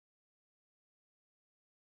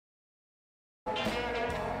All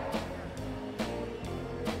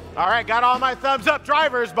right, got all my thumbs up.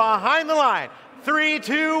 Drivers behind the line. 3,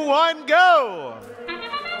 2, 1, go.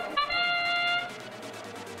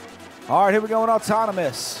 All right, here we go in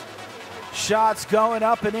autonomous. Shots going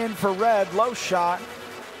up and in for red. Low shot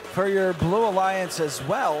for your Blue Alliance as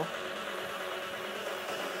well.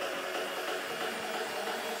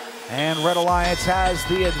 And Red Alliance has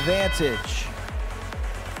the advantage,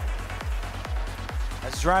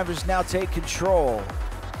 as drivers now take control.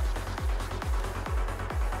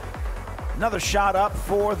 Another shot up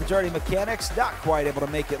for the Dirty Mechanics, not quite able to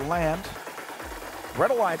make it land.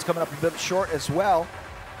 Red Alliance coming up a bit short as well.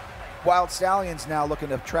 Wild Stallions now looking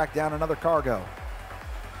to track down another cargo.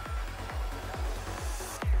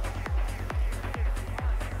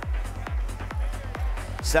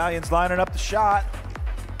 Stallions lining up the shot.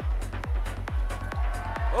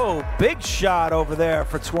 Oh, big shot over there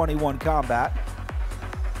for 21 Combat.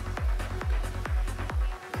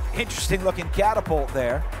 Interesting looking catapult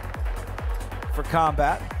there for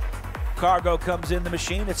Combat. Cargo comes in the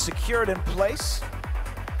machine. It's secured in place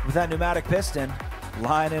with that pneumatic piston.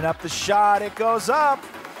 Lining up the shot. It goes up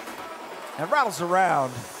and rattles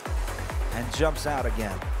around and jumps out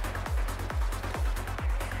again.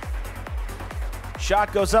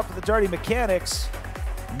 Shot goes up for the Dirty Mechanics.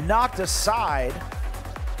 Knocked aside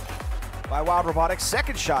by Wild Robotics.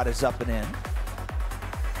 Second shot is up and in.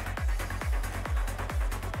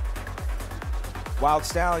 Wild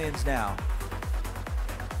Stallions now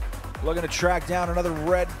looking to track down another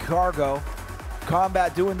red cargo.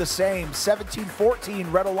 Combat doing the same.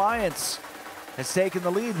 17-14, Red Alliance has taken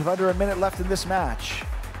the lead with under a minute left in this match.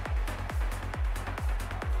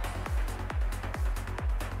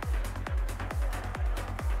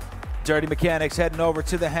 Dirty Mechanics heading over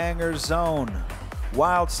to the hangar zone.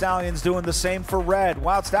 Wild Stallions doing the same for red.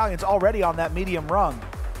 Wild Stallions already on that medium rung.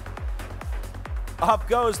 Up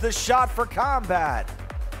goes the shot for Combat.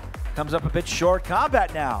 Comes up a bit short.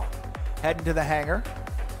 Combat now heading to the hangar.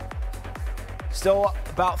 Still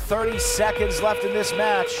about 30 seconds left in this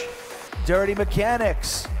match. Dirty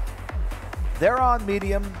Mechanics, they're on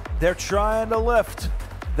medium. They're trying to lift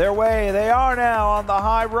their way. They are now on the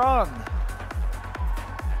high rung.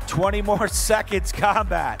 20 more seconds.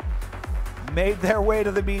 Combat made their way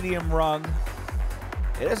to the medium rung.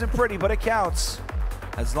 It isn't pretty, but it counts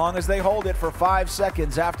as long as they hold it for 5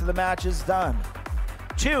 seconds after the match is done.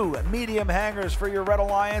 2 medium hangers for your Red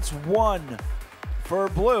Alliance, 1 for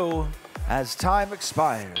Blue as time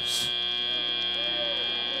expires.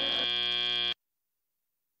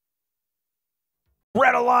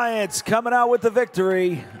 Red Alliance coming out with the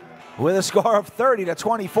victory with a score of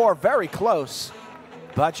 30-24, very close.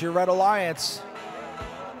 But your Red Alliance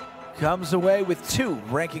comes away with 2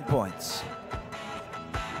 ranking points.